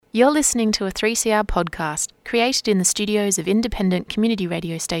You're listening to a 3CR podcast created in the studios of independent community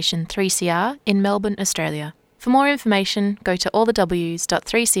radio station 3CR in Melbourne, Australia. For more information, go to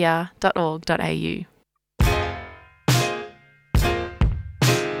allthews.3cr.org.au.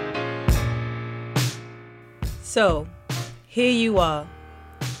 So, here you are,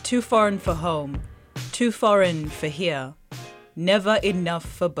 too foreign for home, too foreign for here, never enough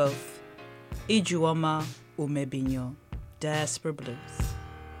for both. Ijuoma Umebinyo, Diaspora Blues.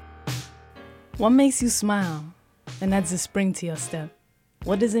 What makes you smile and adds a spring to your step?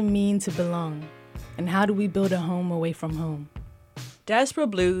 What does it mean to belong? And how do we build a home away from home? Diaspora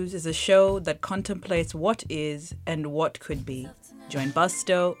Blues is a show that contemplates what is and what could be. Join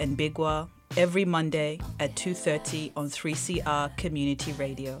Busto and Bigwa every Monday at 2:30 on 3CR Community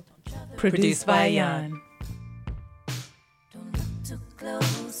Radio. Produced by Jan.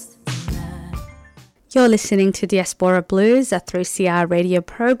 You're listening to Diaspora Blues, a 3CR radio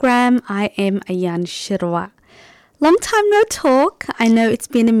program. I am Ayan Shirwa. Long time no talk. I know it's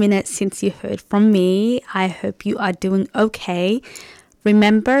been a minute since you heard from me. I hope you are doing okay.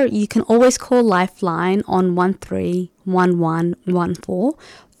 Remember, you can always call Lifeline on 131114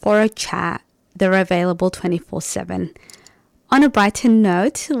 for a chat. They're available 24/7. On a brighter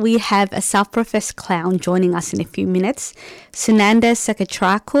note, we have a self-professed clown joining us in a few minutes. Sunanda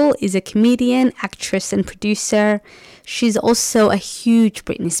Sakatrakul is a comedian, actress and producer. She's also a huge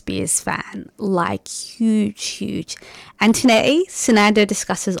Britney Spears fan, like huge. And today, Sunanda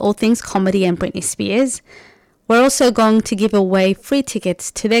discusses all things comedy and Britney Spears. We're also going to give away free tickets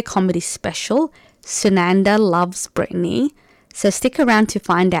to their comedy special, Sunanda Loves Britney. So stick around to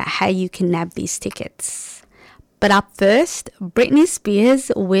find out how you can nab these tickets. But up first, Britney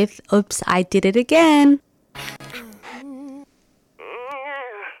Spears with Oops, I Did It Again.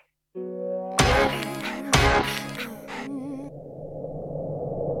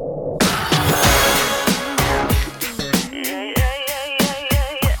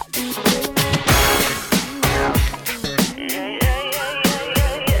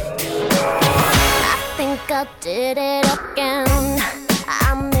 I think I did it again.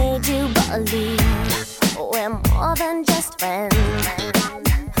 I made you believe we're more than just friends.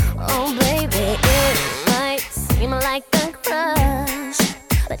 Oh baby, it might seem like a crush,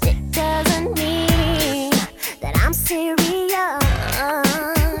 but it doesn't mean that I'm serious.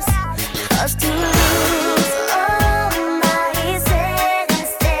 'Cause to lose all my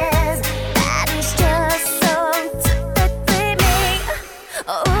senses, that is just so typically me.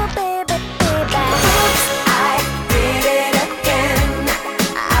 Oh baby, oops, I did it again.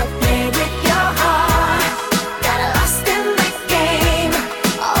 I played with your heart, got lost in the game.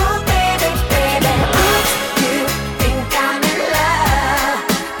 Oh baby, oops, you think I'm in love,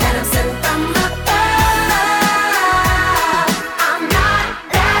 that I'm sent from above. I'm not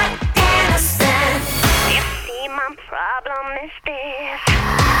that innocent. You see, my problem is this: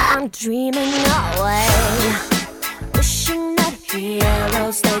 I'm dreaming away, wishing that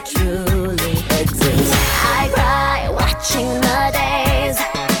heroes they truly exist. I cry watching the days.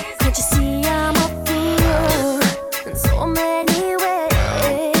 Can't you see I'm a fool in so many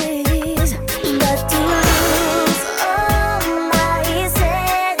ways? But to lose all my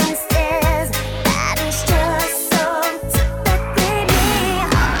senses, that is just so typically me,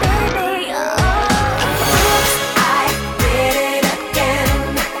 baby. Oops, I did it again.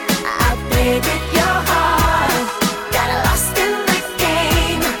 I played with your heart, got lost in the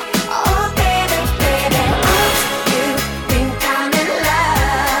game. Oh baby, oops, you think I'm in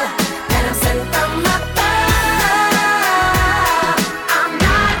love, that I'm sent from above. I'm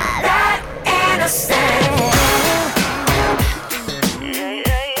not that innocent.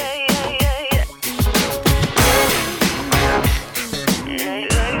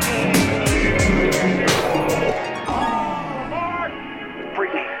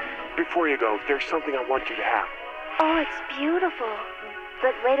 Brittany, before you go, there's something I want you to have. Oh, it's beautiful.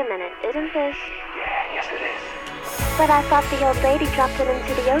 But wait a minute, isn't this? Yeah, yes it is. But I thought the old lady dropped it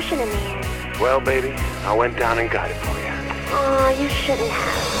into the ocean in the end. Well, baby, I went down and got it for you. Oh, you shouldn't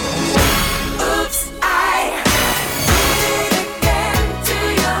have. Oops, I did it again to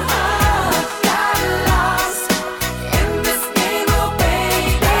your heart. Got lost in this game, oh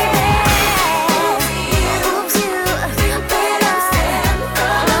baby. Oops, you better stand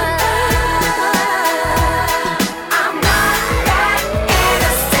from above. I'm not that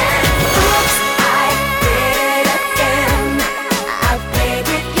innocent. Oops, I did it again. I played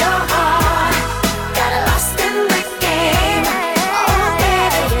with your heart, got lost in the game. Oh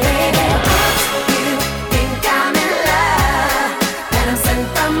baby,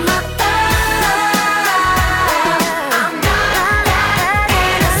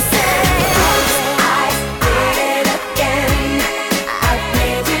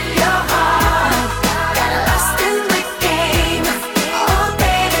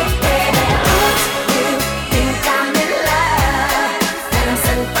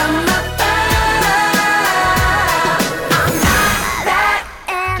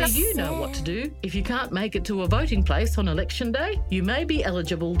 can't make it to a voting place on election day, you may be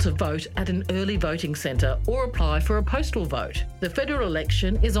eligible to vote at an early voting centre or apply for a postal vote. The federal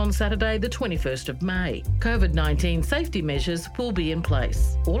election is on Saturday the 21st of May. COVID-19 safety measures will be in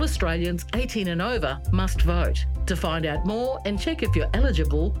place. All Australians 18 and over must vote. To find out more and check if you're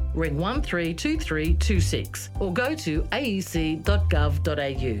eligible, ring 132326 or go to aec.gov.au.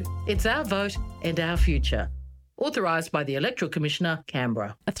 It's our vote and our future. Authorised by the Electoral Commissioner,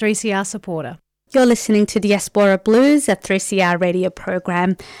 Canberra. A 3CR supporter. You're listening to Diaspora Blues, a 3CR radio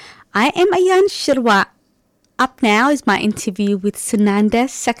program. I am Ayan Shirwa. Up now is my interview with Sunanda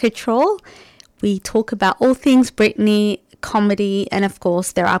Sekatrol. We talk about all things Britney, comedy, and of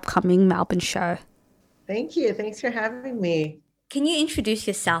course their upcoming Melbourne show. Thank you. Thanks for having me. Can you introduce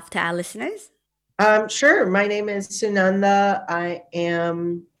yourself to our listeners? Sure. My name is Sunanda. I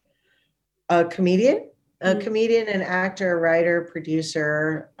am a comedian. A comedian, an actor, writer,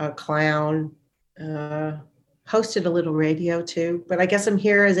 producer, a clown, hosted a little radio too, but I guess I'm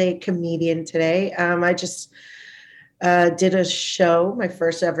here as a comedian today. I just did a show, my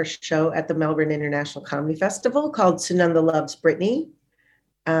first ever show at the Melbourne International Comedy Festival called Sunanda Loves Britney.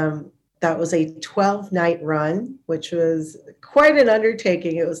 That was a 12-night run, which was quite an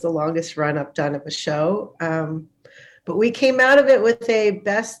undertaking. It was the longest run I've done of a show. But we came out of it with a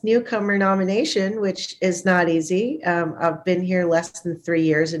Best Newcomer nomination, which is not easy. I've been here less than 3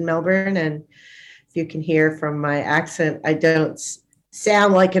 years in Melbourne, and if you can hear from my accent, I don't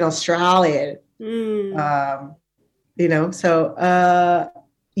sound like an Australian. I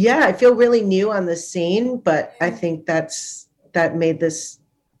feel really new on the scene, but I think that made this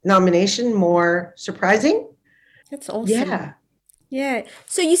nomination more surprising. That's awesome. Yeah.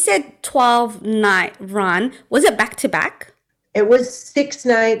 So you said 12-night run. Was it back to back? It was 6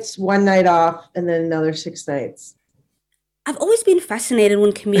 nights, 1 night off, and then another 6 nights. I've always been fascinated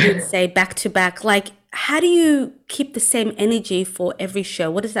when comedians say back to back. Like, how do you keep the same energy for every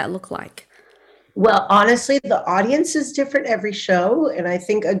show? What does that look like? Well, honestly, the audience is different every show. And I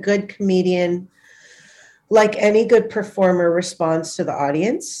think a good comedian, like any good performer, responds to the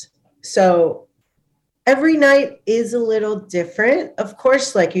audience. So every night is a little different. Of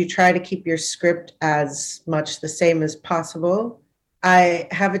course, like you try to keep your script as much the same as possible. I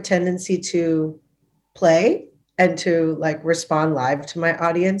have a tendency to play and to like respond live to my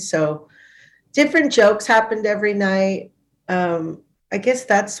audience. So different jokes happened every night. I guess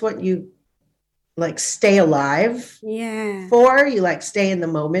that's what you like stay alive for. You like stay in the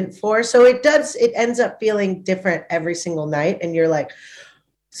moment for. So it ends up feeling different every single night. And you're like,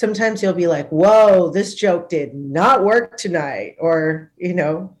 sometimes you'll be like, whoa, this joke did not work tonight. Or,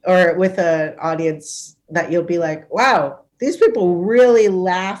 or with an audience that you'll be like, wow, these people really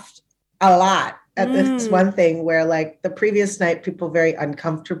laughed a lot at this one thing where like the previous night, people very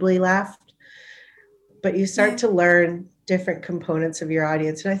uncomfortably laughed. But you start to learn different components of your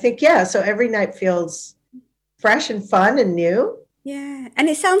audience. And I think, so every night feels fresh and fun and new. Yeah. And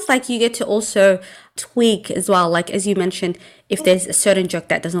it sounds like you get to also tweak as well. Like, as you mentioned, if there's a certain joke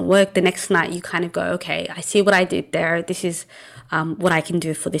that doesn't work, the next night you kind of go, okay, I see what I did there. This is what I can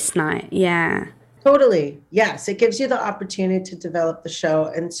do for this night. Yeah. Totally. Yes. It gives you the opportunity to develop the show.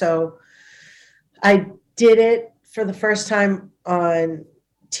 And so I did it for the first time on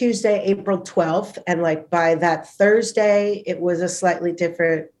Tuesday, April 12th. And like by that Thursday, it was a slightly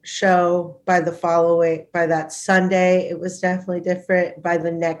different show. By that Sunday, it was definitely different. By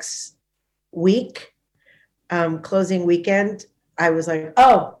the next week, closing weekend, I was like,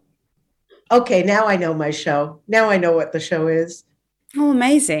 oh, okay, now I know my show. Now I know what the show is. Oh,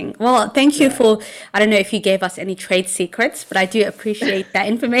 amazing. Well, thank you for, I don't know if you gave us any trade secrets, but I do appreciate that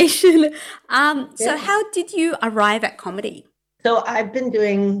information. So how did you arrive at comedy? So I've been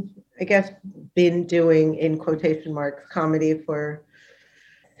doing in quotation marks comedy for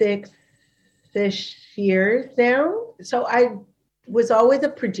 6-ish years now. So I was always a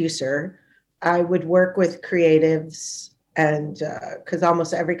producer. I would work with creatives and because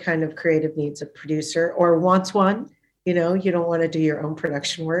almost every kind of creative needs a producer or wants one. You don't want to do your own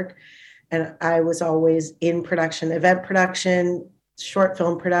production work. And I was always in production, event production, short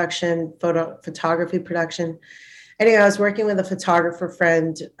film production, photography production. Anyway, I was working with a photographer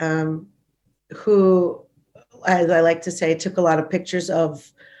friend who, as I like to say, took a lot of pictures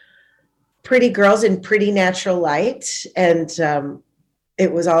of pretty girls in pretty natural light. And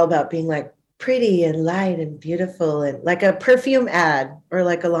it was all about being like pretty and light and beautiful and like a perfume ad or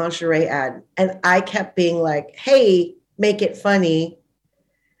like a lingerie ad. And I kept being like, hey, make it funny.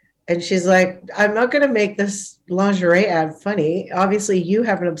 And she's like, I'm not going to make this lingerie ad funny. Obviously, you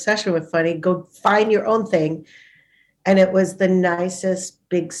have an obsession with funny. Go find your own thing. And it was the nicest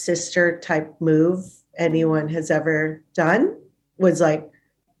big sister type move anyone has ever done, was like,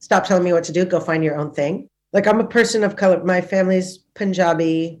 stop telling me what to do, go find your own thing. Like, I'm a person of color. My family's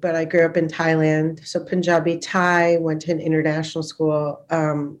Punjabi, but I grew up in Thailand. So Punjabi Thai, went to an international school.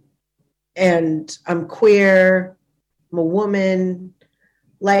 And I'm queer, I'm a woman.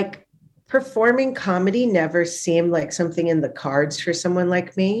 Like, performing comedy never seemed like something in the cards for someone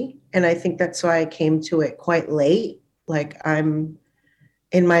like me. And I think that's why I came to it quite late. Like, I'm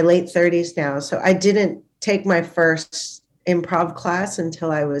in my late 30s now. So I didn't take my first improv class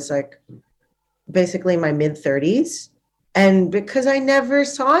until I was like basically my mid 30s. And because I never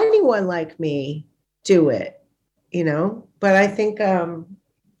saw anyone like me do it, you know, but I think, and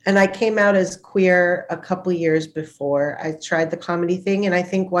I came out as queer a couple years before I tried the comedy thing. And I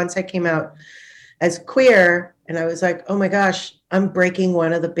think once I came out as queer and I was like, oh my gosh, I'm breaking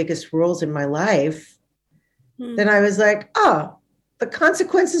one of the biggest rules in my life. Then I was like, oh, the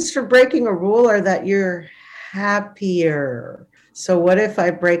consequences for breaking a rule are that you're happier. So what if I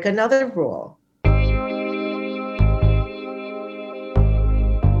break another rule?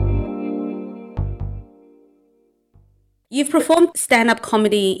 You've performed stand-up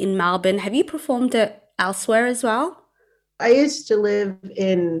comedy in Melbourne. Have you performed it elsewhere as well? I used to live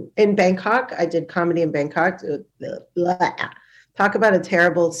in Bangkok. I did comedy in Bangkok. Talk about a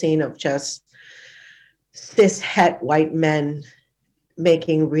terrible scene of just cis-het white men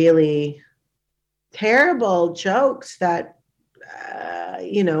making really terrible jokes that,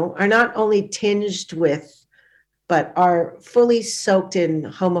 you know, are not only tinged with, but are fully soaked in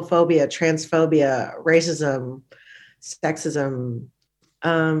homophobia, transphobia, racism, sexism.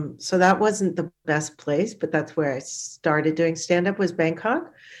 So that wasn't the best place, but that's where I started doing stand-up, was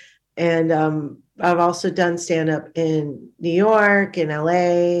Bangkok. And I've also done stand-up in New York, in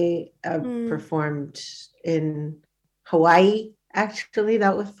LA. I've performed in Hawaii, actually.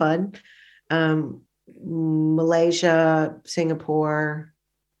 That was fun. Malaysia, Singapore,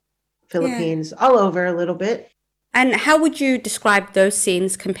 Philippines, all over a little bit. And how would you describe those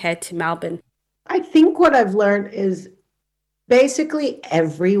scenes compared to Melbourne? I think what I've learned is basically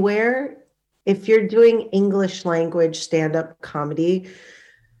everywhere, if you're doing English language stand-up comedy,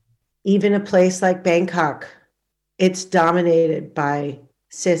 even a place like Bangkok, it's dominated by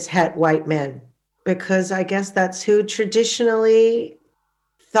cis-het white men, because I guess that's who traditionally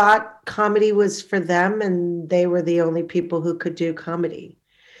thought comedy was for them, and they were the only people who could do comedy,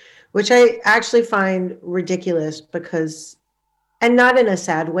 which I actually find ridiculous because, and not in a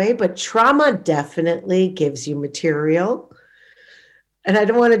sad way, but trauma definitely gives you material. And I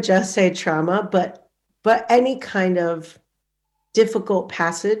don't want to just say trauma, but any kind of difficult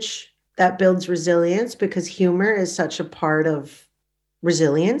passage that builds resilience, because humor is such a part of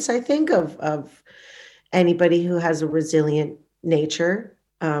resilience, I think, of anybody who has a resilient nature,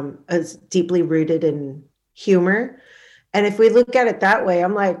 is deeply rooted in humor. And if we look at it that way,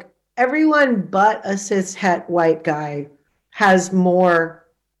 I'm like, everyone but a cis-het white guy has more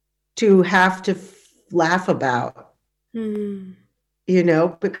to have to laugh about, you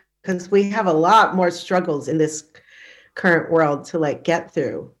know, because we have a lot more struggles in this current world to like get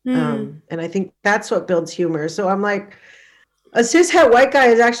through. And I think that's what builds humor. So I'm like, a cis-het white guy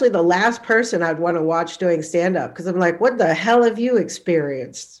is actually the last person I'd want to watch doing stand-up, because I'm like, what the hell have you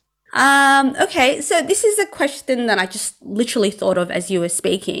experienced? Okay, so this is a question that I just literally thought of as you were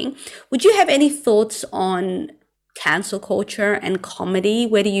speaking. Would you have any thoughts on cancel culture and comedy?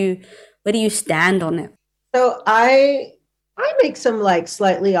 Where do you stand on it? So I make some like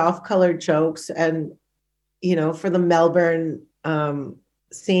slightly off-color jokes, and you know, for the Melbourne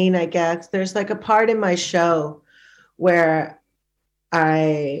scene, I guess there's like a part in my show where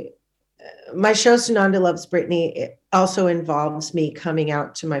my show Sunanda Loves Britney, it also involves me coming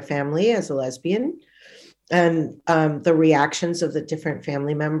out to my family as a lesbian, and the reactions of the different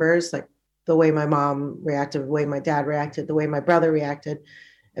family members, like the way my mom reacted, the way my dad reacted, the way my brother reacted.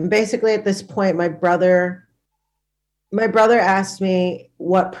 And basically at this point, my brother asked me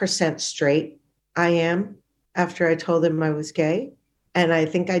what % straight I am after I told him I was gay. And I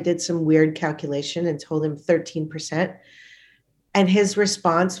think I did some weird calculation and told him 13%. And his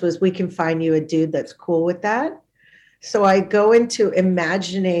response was, we can find you a dude that's cool with that. So I go into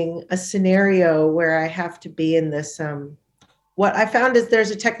imagining a scenario where I have to be in this, what I found is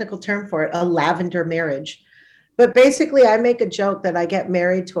there's a technical term for it, a lavender marriage. But basically I make a joke that I get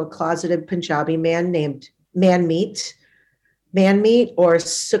married to a closeted Punjabi man named Manmeet or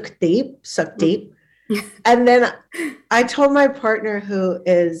Sukhdeep. And then I told my partner, who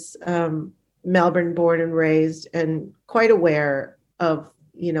is Melbourne born and raised and quite aware of,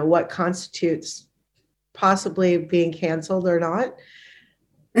 you know, what constitutes possibly being canceled or not.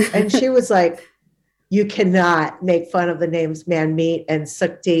 And she was like, you cannot make fun of the names Man Meat and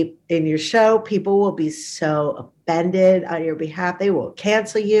Suck Deep in your show. People will be so offended on your behalf. They will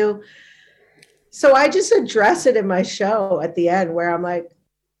cancel you. So I just address it in my show at the end where I'm like,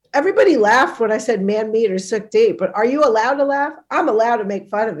 everybody laughed when I said Man Meat or Suck Deep, but are you allowed to laugh? I'm allowed to make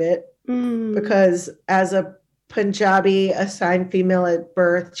fun of it because as a Punjabi, assigned female at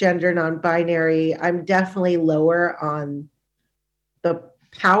birth, gender non-binary, I'm definitely lower on the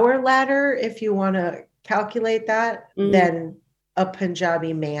power ladder, if you want to calculate that, than a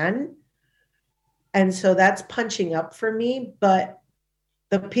Punjabi man. And so that's punching up for me. But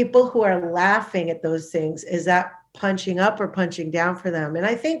the people who are laughing at those things, is that punching up or punching down for them? And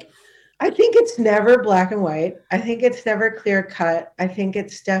I think it's never black and white. I think it's never clear cut. I think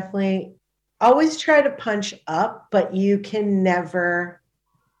it's definitely always try to punch up, but you can never,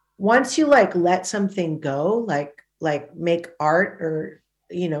 once you like let something go, like make art or,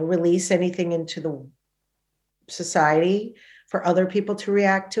 you know, release anything into the society for other people to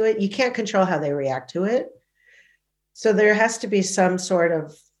react to it, you can't control how they react to it. So there has to be some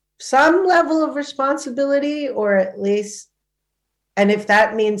level of responsibility, or at least, and if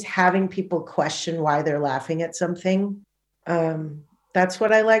that means having people question why they're laughing at something, that's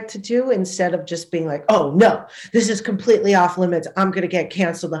what I like to do, instead of just being like, oh no, this is completely off limits, I'm going to get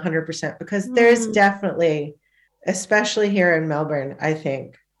canceled 100%, because there's definitely, especially here in Melbourne, I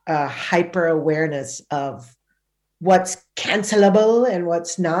think, a hyper awareness of what's cancelable and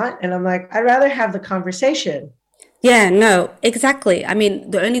what's not. And I'm like, I'd rather have the conversation. Yeah, no, exactly. I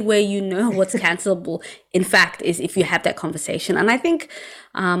mean, the only way you know what's cancelable, in fact, is if you have that conversation. And I think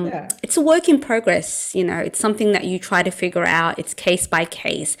it's a work in progress. You know, it's something that you try to figure out. It's case by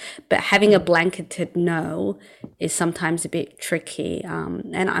case. But having a blanketed no is sometimes a bit tricky.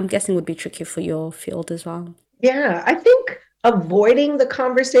 And I'm guessing would be tricky for your field as well. Yeah, I think avoiding the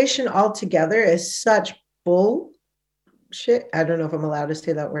conversation altogether is such bullshit. I don't know if I'm allowed to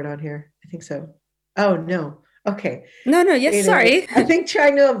say that word on here. I think so. Oh, no. Okay. No, yes, sorry. I think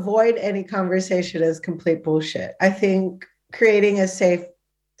trying to avoid any conversation is complete bullshit. I think creating a safe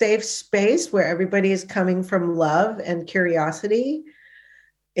space where everybody is coming from love and curiosity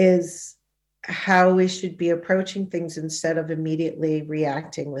is how we should be approaching things, instead of immediately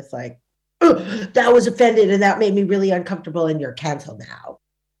reacting with like, oh, that was offended and that made me really uncomfortable and you're canceled now.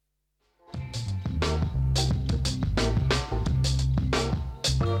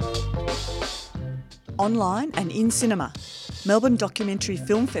 Online and in cinema. Melbourne Documentary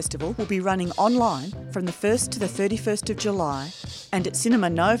Film Festival will be running online from the 1st to the 31st of July and at Cinema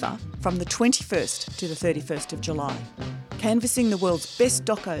Nova from the 21st to the 31st of July. Canvassing the world's best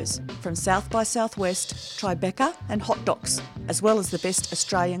docos from South by Southwest, Tribeca and Hot Docs, as well as the best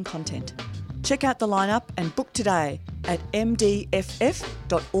Australian content. Check out the lineup and book today at mdff.org.au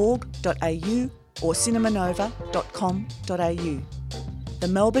or cinemanova.com.au. The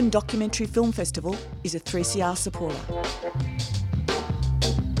Melbourne Documentary Film Festival is a 3CR supporter.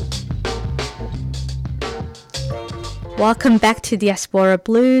 Welcome back to Diaspora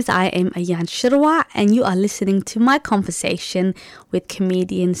Blues. I am Ayan Shirwa and you are listening to my conversation with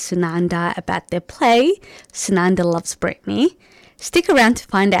comedian Sunanda about their play, Sunanda Loves Britney. Stick around to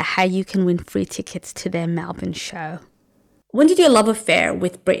find out how you can win free tickets to their Melbourne show. When did your love affair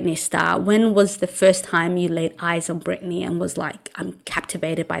with Britney start? When was the first time you laid eyes on Britney and was like, I'm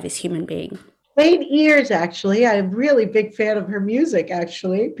captivated by this human being? Late years, actually. I'm a really big fan of her music,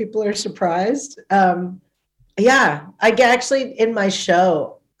 actually. People are surprised. Yeah, I actually, in my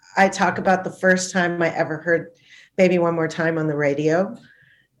show, I talk about the first time I ever heard Baby One More Time on the radio.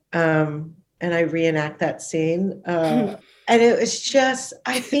 And I reenact that scene. And it was just,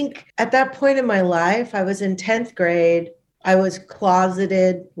 I think at that point in my life, I was in 10th grade. I was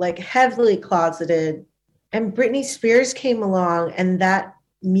closeted, like heavily closeted. And Britney Spears came along, and that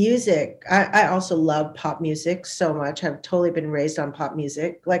music, I also love pop music so much. I've totally been raised on pop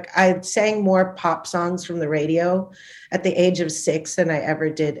music. Like I sang more pop songs from the radio at the age of 6 than I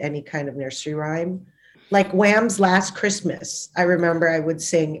ever did any kind of nursery rhyme. Like Wham's Last Christmas, I remember I would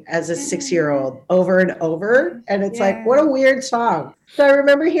sing as a 6-year-old over and over. And it's like, what a weird song. So I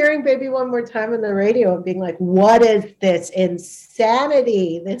remember hearing Baby One More Time on the radio and being like, what is this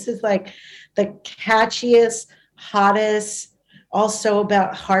insanity? This is like the catchiest, hottest, also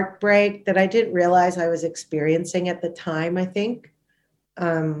about heartbreak that I didn't realize I was experiencing at the time, I think.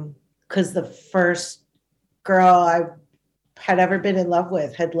 Because the first girl I had ever been in love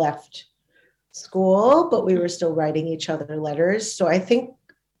with had left school, but we were still writing each other letters. So I think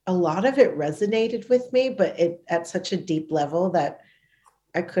a lot of it resonated with me, but it at such a deep level that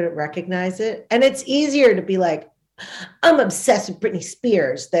I couldn't recognize it. And it's easier to be like, I'm obsessed with Britney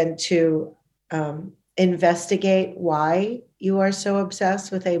Spears than to investigate why you are so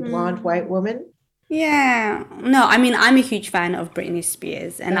obsessed with a blonde white woman. Yeah. No, I mean, I'm a huge fan of Britney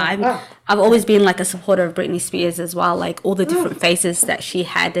Spears, and Oh. I've always been like a supporter of Britney Spears as well, like all the different phases that she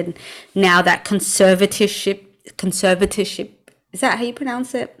had, and now that conservatorship, is that how you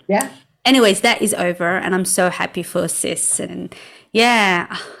pronounce it? Yeah. Anyways, that is over, and I'm so happy for sis. And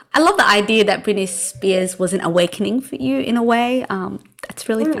yeah, I love the idea that Britney Spears was an awakening for you in a way. That's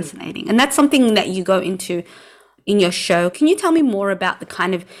really fascinating, and that's something that you go into in your show. Can you tell me more about the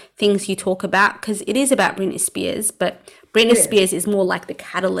kind of things you talk about? Because it is about Britney Spears, but Britney Spears is more like the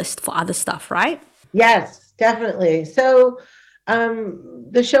catalyst for other stuff, right? Yes, definitely. So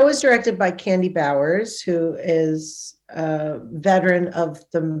the show is directed by Candy Bowers, who is a veteran of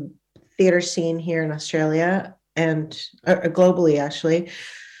the theater scene here in Australia and globally, actually.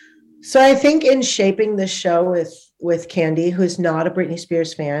 So I think in shaping the show with Candy, who's not a Britney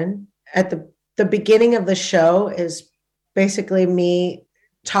Spears fan, at the beginning of the show is basically me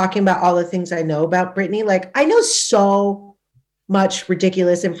talking about all the things I know about Britney. Like, I know so much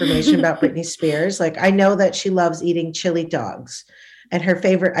ridiculous information about Britney Spears. Like, I know that she loves eating chili dogs and her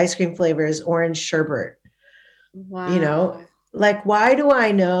favorite ice cream flavor is orange sherbet. Wow. You know, like, why do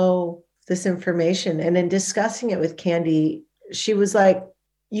I know this information? And in discussing it with Candy, she was like,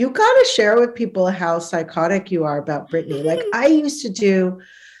 you got to share with people how psychotic you are about Britney. Like, I used to do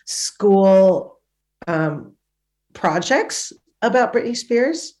school projects about Britney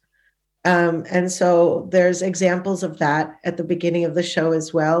Spears. And so there's examples of that at the beginning of the show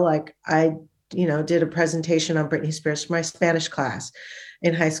as well. Like, I, did a presentation on Britney Spears for my Spanish class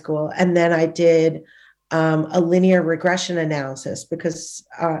in high school. And then I did a linear regression analysis because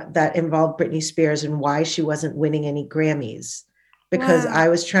that involved Britney Spears and why she wasn't winning any Grammys. Because I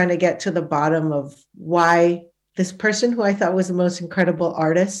was trying to get to the bottom of why this person who I thought was the most incredible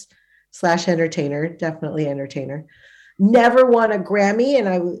artist / entertainer, definitely entertainer, never won a Grammy.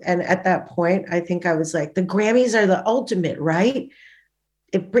 And at that point, I think I was like, the Grammys are the ultimate, right?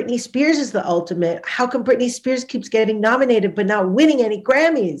 If Britney Spears is the ultimate, how come Britney Spears keeps getting nominated but not winning any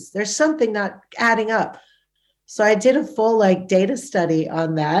Grammys? There's something not adding up. So I did a full data study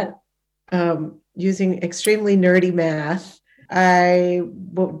on that using extremely nerdy math. I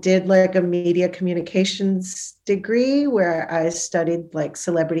did a media communications degree where I studied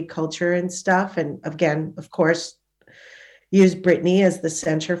celebrity culture and stuff. And again, of course, used Britney as the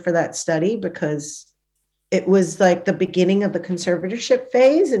center for that study because it was the beginning of the conservatorship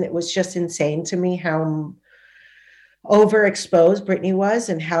phase. And it was just insane to me how overexposed Britney was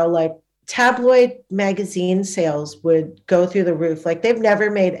and how tabloid magazine sales would go through the roof. They've never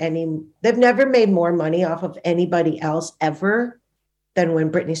made more money off of anybody else ever than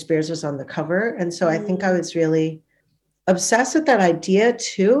when Britney Spears was on the cover. And so I think I was really obsessed with that idea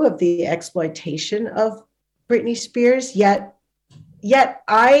too, of the exploitation of Britney Spears. Yet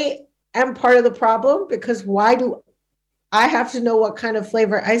I am part of the problem because why do I have to know what kind of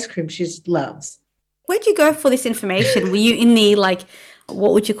flavor ice cream she loves? Where'd you go for this information? Were you in the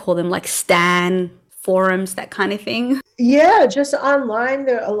what would you call them? Stan forums, that kind of thing? Yeah, just online.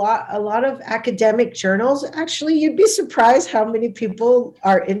 There are a lot of academic journals. Actually, you'd be surprised how many people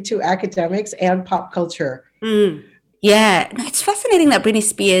are into academics and pop culture. Yeah, no, it's fascinating that Britney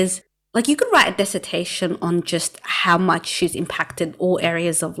Spears, you could write a dissertation on just how much she's impacted all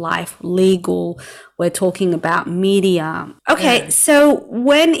areas of life, legal, we're talking about media. Okay, So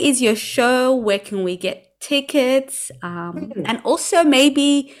when is your show? Where can we get tickets? And also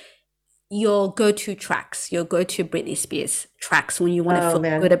maybe your go-to tracks, your go-to Britney Spears tracks when you want to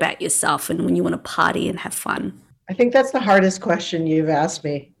feel good about yourself and when you want to party and have fun. I think that's the hardest question you've asked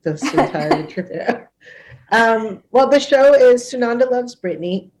me this entire interview. Well, the show is Sunanda Loves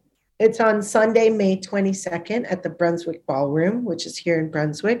Britney. It's on Sunday, May 22nd at the Brunswick Ballroom, which is here in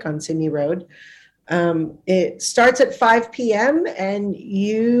Brunswick on Sydney Road. It starts at 5 p.m. and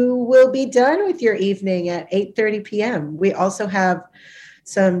you will be done with your evening at 8:30 p.m. We also have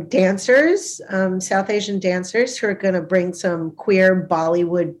some dancers, South Asian dancers, who are going to bring some queer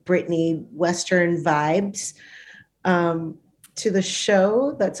Bollywood, Britney, Western vibes to the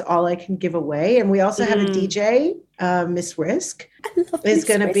show. That's all I can give away. And we also have a DJ, Miss Risk, is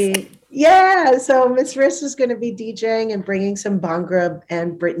going to be, so Miss Risk is going to be DJing and bringing some Bhangra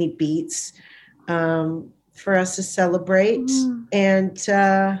and Britney beats for us to celebrate. And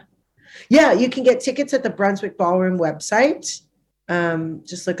you can get tickets at the Brunswick Ballroom website.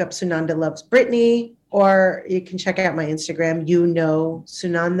 Just look up Sunanda Loves Britney, or you can check out my Instagram,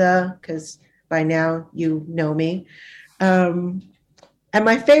 Sunanda, because by now you know me. And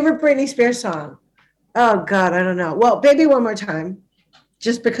my favorite Britney Spears song, oh God, I don't know. Well, Baby One More Time,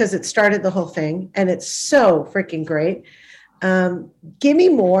 just because it started the whole thing and it's so freaking great. Give Me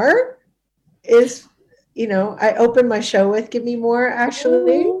More is, you know, I opened my show with Give Me More,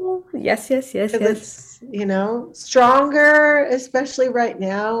 actually. Ooh, yes. It's, you know, Stronger, especially right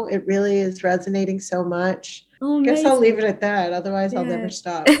now. It really is resonating so much. Oh, guess I'll leave it at that. Otherwise, I'll never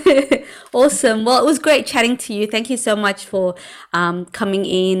stop. Awesome. Well, it was great chatting to you. Thank you so much for coming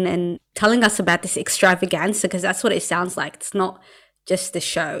in and telling us about this extravaganza, because that's what it sounds like. It's not just the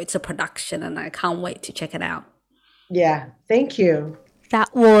show, it's a production, and I can't wait to check it out. Yeah, thank you.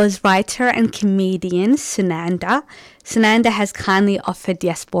 That was writer and comedian Sunanda. Sunanda has kindly offered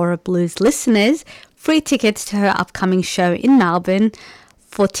Diaspora Blues listeners free tickets to her upcoming show in Melbourne.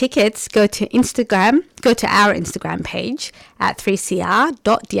 For tickets, go to our Instagram page at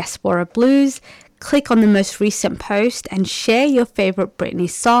 3cr.diasporablues, click on the most recent post and share your favourite Britney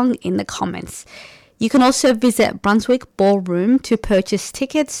song in the comments. You can also visit Brunswick Ballroom to purchase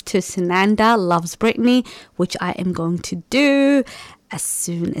tickets to Sunanda Loves Britney, which I am going to do as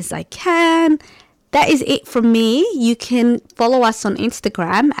soon as I can. That is it from me. You can follow us on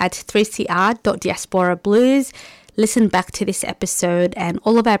Instagram at 3cr.diasporablues. Listen back to this episode and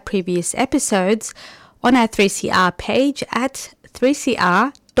all of our previous episodes on our 3CR page at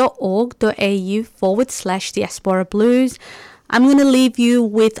 3cr.org.au/Diaspora Blues. I'm going to leave you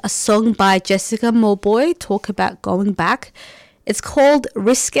with a song by Jessica Mauboy, talk about going back. It's called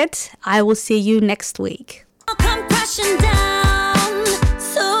Risk It. I will see you next week. I'll come crashing down,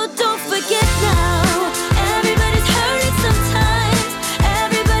 so don't forget now. Everybody's hurting sometimes.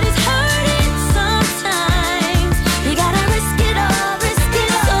 Everybody's hurting sometimes. You gotta risk it all,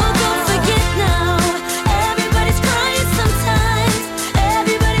 so don't forget now. Everybody's crying sometimes.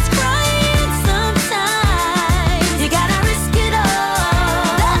 Everybody's crying sometimes. You gotta risk it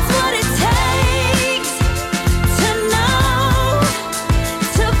all. That's what it takes to know,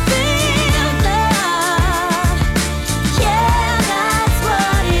 to feel love. Yeah, that's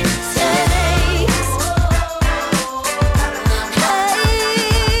what it takes.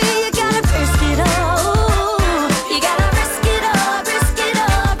 Hey, you gotta risk it all. You gotta risk it all, risk it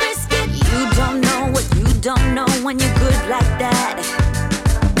all, risk it. You don't know what you don't know when you're good like that.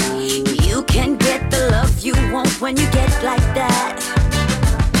 You can get the love you want when you get like that.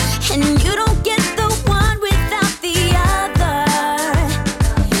 And you don't get the one without the other.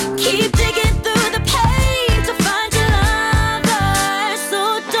 Keep digging through the pain to find your lover.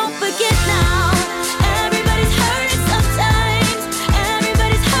 So don't forget now. Everybody's hurting sometimes.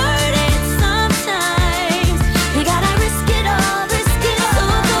 Everybody's hurting sometimes. You gotta risk it all, so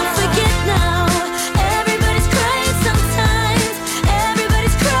don't forget now. Everybody's crying sometimes.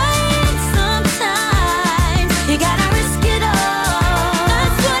 Everybody's crying sometimes. You gotta risk it all.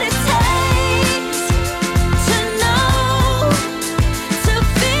 That's what it takes to know, to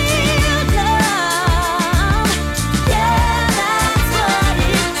feel love. Yeah, that's what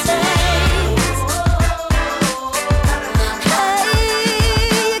it takes.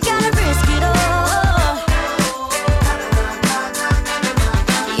 Hey, you gotta risk it all.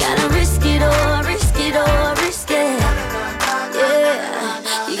 You gotta risk it all, risk it all, risk it.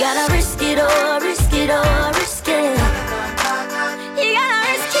 Yeah, you gotta risk it all, risk it all, risk it. You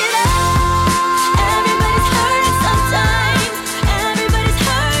gotta risk it all. Everybody's hurting sometimes. Everybody's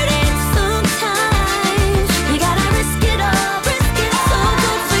hurting sometimes. You gotta risk it all, so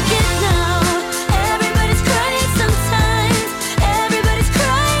don't forget now. Everybody's crying sometimes. Everybody's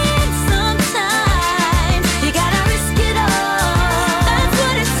crying sometimes. You gotta risk it all. That's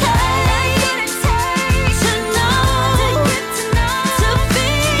what it takes to know, to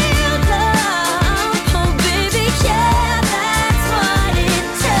feel love. Oh baby, yeah, that's what it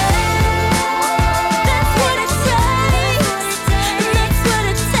takes. That's what it takes. That's what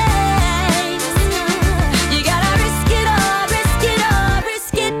it takes. You gotta risk it all, risk it all,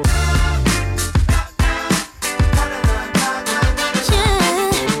 risk it.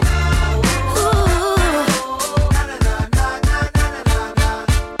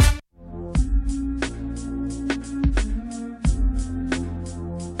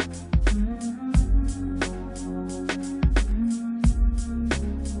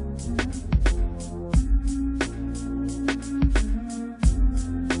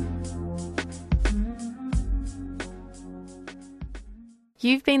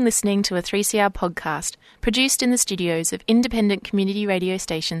 You've been listening to a 3CR podcast produced in the studios of independent community radio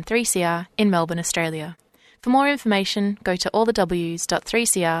station 3CR in Melbourne, Australia. For more information, go to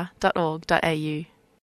allthews.3cr.org.au.